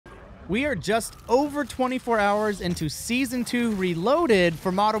We are just over 24 hours into Season 2 Reloaded for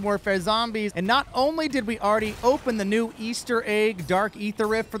Modern Warfare Zombies, and not only did we already open the new Easter egg Dark Aether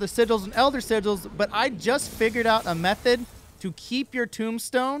Rift for the Sigils and Elder Sigils, but I just figured out a method to keep your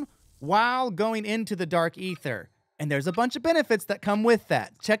tombstone while going into the Dark Aether. And there's a bunch of benefits that come with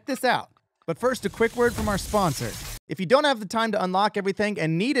that. Check this out. But first, a quick word from our sponsor. If you don't have the time to unlock everything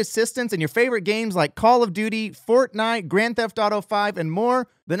and need assistance in your favorite games like Call of Duty, Fortnite, Grand Theft Auto 5, and more,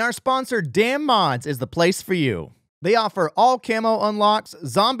 then our sponsor, Dan Mods, is the place for you. They offer all camo unlocks,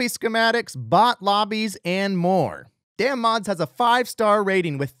 zombie schematics, bot lobbies, and more. Dan Mods has a 5-star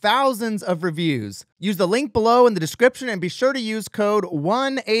rating with thousands of reviews. Use the link below in the description and be sure to use code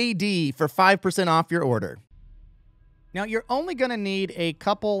OneAD for 5% off your order. Now, you're only going to need a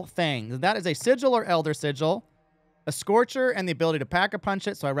couple things. That is a Sigil or Elder Sigil, a Scorcher, and the ability to Pack-a-Punch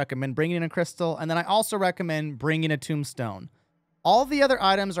it, so I recommend bringing in a Crystal, and then I also recommend bringing a Tombstone. All the other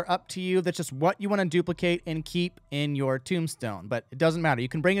items are up to you. That's just what you want to duplicate and keep in your Tombstone, but it doesn't matter. You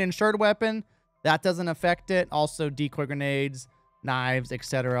can bring an insured weapon. That doesn't affect it. Also, decoy grenades, knives,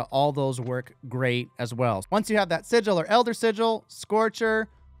 etc. All those work great as well. Once you have that Sigil or Elder Sigil, Scorcher,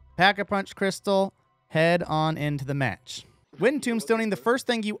 Pack-a-Punch Crystal, head on into the match. When tombstoning, the first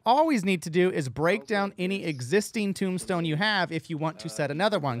thing you always need to do is break down any existing tombstone you have if you want to set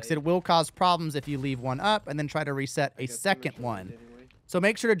another one, because it will cause problems if you leave one up and then try to reset a second one. So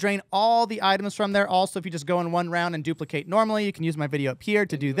make sure to drain all the items from there. Also, if you just go in one round and duplicate normally, you can use my video up here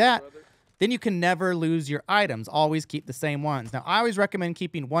to do that. Then you can never lose your items. Always keep the same ones. Now, I always recommend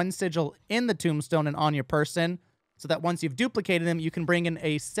keeping one sigil in the tombstone and on your person, so that once you've duplicated them, you can bring in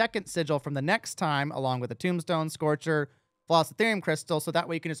a second sigil from the next time, along with a tombstone, Scorcher, Flawless Ethereum Crystal, so that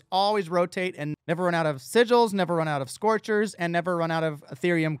way you can just always rotate and never run out of sigils, never run out of Scorchers, and never run out of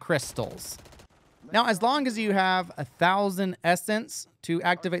Ethereum Crystals. Now, as long as you have 1,000 essence to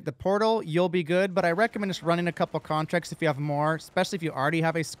activate the portal, you'll be good, but I recommend just running a couple contracts if you have more, especially if you already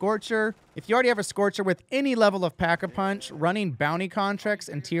have a Scorcher. If you already have a Scorcher with any level of Pack-a-Punch, running bounty contracts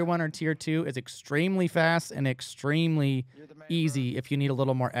in Tier 1 or Tier 2 is extremely fast and extremely easy if you need a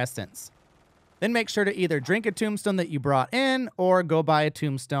little more essence. Then make sure to either drink a tombstone that you brought in or go buy a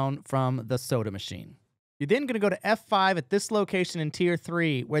tombstone from the soda machine. You're then going to go to F5 at this location in Tier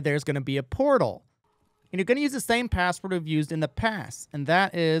 3 where there's going to be a portal. And you're going to use the same password we've used in the past, and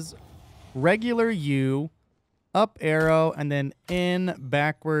that is regular U, up arrow, and then in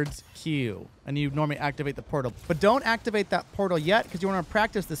backwards Q. And you normally activate the portal. But don't activate that portal yet, because you want to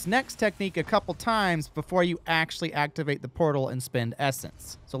practice this next technique a couple times before you actually activate the portal and spend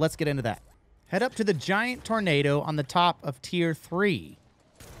essence. So let's get into that. Head up to the giant tornado on the top of Tier 3.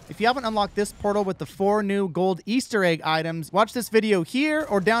 If you haven't unlocked this portal with the 4 new gold Easter egg items, watch this video here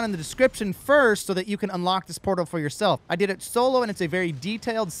or down in the description first so that you can unlock this portal for yourself. I did it solo, and it's a very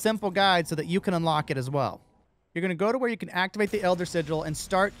detailed, simple guide so that you can unlock it as well. You're going to go to where you can activate the Elder Sigil and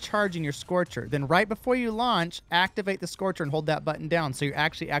start charging your Scorcher. Then right before you launch, activate the Scorcher and hold that button down so you're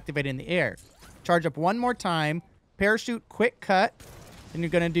actually activated in the air. Charge up one more time, parachute quick cut, then you're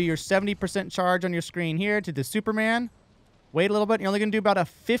going to do your 70% charge on your screen here to the Superman. Wait a little bit. You're only going to do about a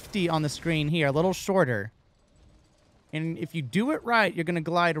 50 on the screen here, a little shorter. And if you do it right, you're going to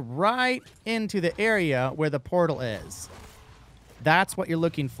glide right into the area where the portal is. That's what you're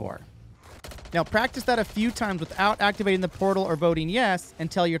looking for. Now, practice that a few times without activating the portal or voting yes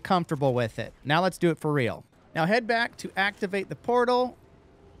until you're comfortable with it. Now let's do it for real. Now head back to activate the portal.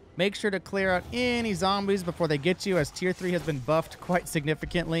 Make sure to clear out any zombies before they get you, as Tier 3 has been buffed quite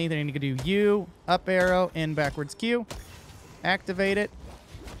significantly. Then you're going to do U, up arrow, in backwards Q. Activate it,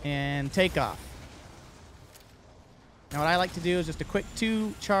 and take off. Now what I like to do is just a quick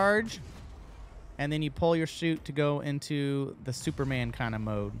 2 charge, and then you pull your chute to go into the Superman kind of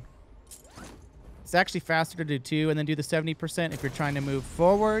mode. It's actually faster to do 2 and then do the 70% if you're trying to move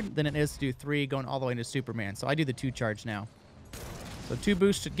forward than it is to do 3 going all the way into Superman. So I do the 2 charge now. So 2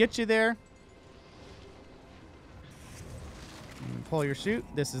 boosts should get you there. And pull your chute.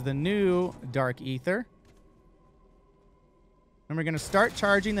 This is the new Dark Aether. And we're going to start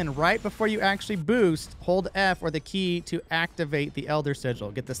charging, then right before you actually boost, hold F or the key to activate the Elder Sigil.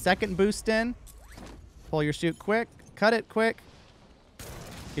 Get the second boost in, pull your chute quick, cut it quick,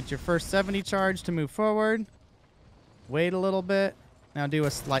 get your first 70 charge to move forward, wait a little bit, now do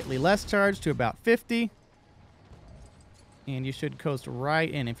a slightly less charge to about 50, and you should coast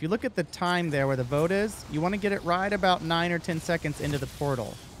right in. If you look at the time there where the vote is, you want to get it right about 9 or 10 seconds into the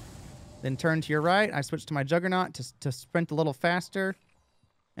portal. Then turn to your right. I switch to my Juggernaut to sprint a little faster.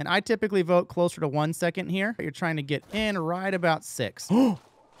 And I typically vote closer to 1 second here. You're trying to get in right about 6. Oh,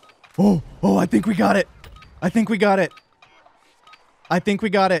 I think we got it. I think we got it.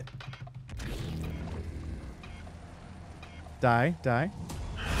 Die, die.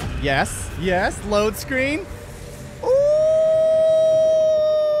 Yes, yes, load screen. Ooh!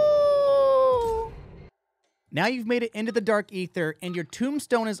 Now you've made it into the Dark Aether and your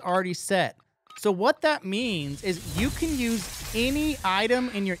tombstone is already set. So what that means is you can use any item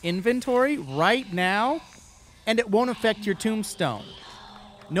in your inventory right now and it won't affect your tombstone.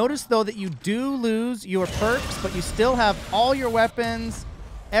 Notice though that you do lose your perks, but you still have all your weapons,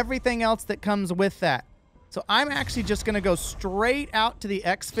 everything else that comes with that. So I'm actually just gonna go straight out to the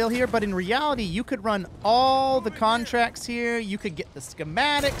exfil here, but in reality, you could run all the contracts here. You could get the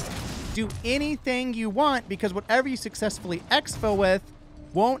schematics, do anything you want because whatever you successfully exfil with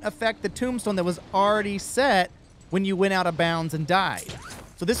won't affect the tombstone that was already set when you went out of bounds and died.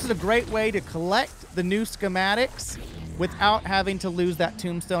 So this is a great way to collect the new schematics without having to lose that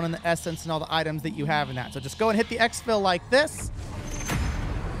tombstone and the essence and all the items that you have in that. So just go and hit the exfil like this.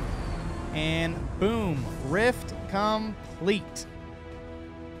 And boom, rift complete.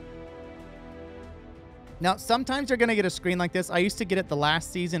 Now, sometimes you're gonna get a screen like this. I used to get it the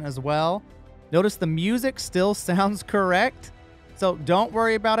last season as well. Notice the music still sounds correct. So don't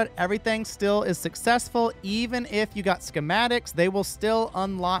worry about it. Everything still is successful. Even if you got schematics, they will still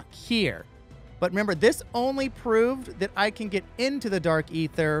unlock here. But remember, this only proved that I can get into the Dark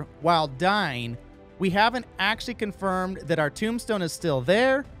Aether while dying. We haven't actually confirmed that our tombstone is still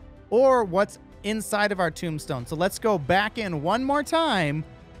there or what's inside of our tombstone. So let's go back in one more time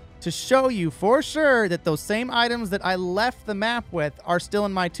to show you for sure that those same items that I left the map with are still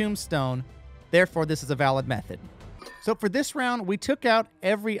in my tombstone. Therefore, this is a valid method. So for this round, we took out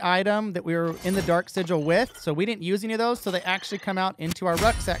every item that we were in the Dark Sigil with. So we didn't use any of those, so they actually come out into our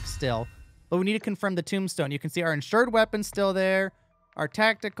rucksack still. But we need to confirm the tombstone. You can see our insured weapons still there, our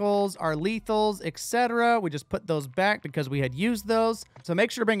tacticals, our lethals, etc. We just put those back because we had used those. So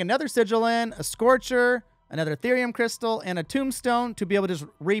make sure to bring another sigil in, a scorcher, another Ethereum crystal, and a tombstone to be able to just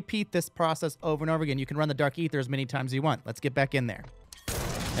repeat this process over and over again. You can run the Dark Aether as many times as you want. Let's get back in there.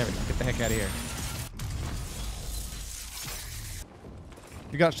 There we go. Get the heck out of here.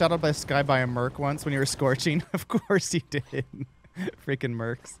 You got shot out by the sky by a merc once when you were scorching? Of course you did. Freaking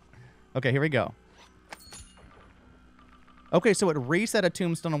mercs. Okay, here we go. Okay, so it reset a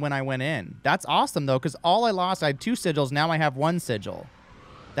tombstone when I went in. That's awesome, though, because all I lost, I had 2 sigils. Now I have 1 sigil.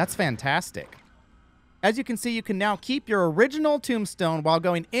 That's fantastic. As you can see, you can now keep your original tombstone while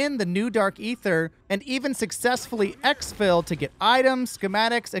going in the new Dark Aether and even successfully exfil to get items,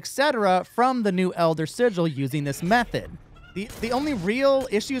 schematics, etc. from the new Elder Sigil using this method. The only real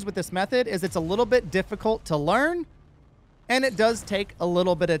issues with this method is it's a little bit difficult to learn, and it does take a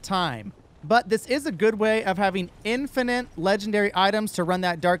little bit of time. But this is a good way of having infinite legendary items to run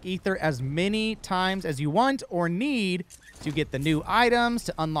that Dark Aether as many times as you want or need to get the new items,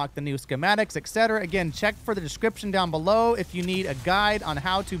 to unlock the new schematics, etc. Again, check for the description down below if you need a guide on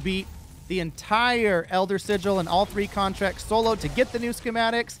how to beat the entire Elder Sigil and all 3 contracts solo to get the new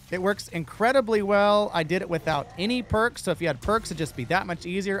schematics. It works incredibly well. I did it without any perks, so if you had perks, it'd just be that much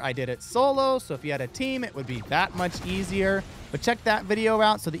easier. I did it solo, so if you had a team, it would be that much easier. But check that video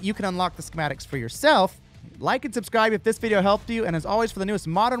out so that you can unlock the schematics for yourself. Like and subscribe if this video helped you, and as always, for the newest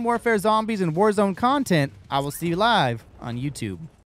Modern Warfare Zombies and Warzone content, I will see you live on YouTube.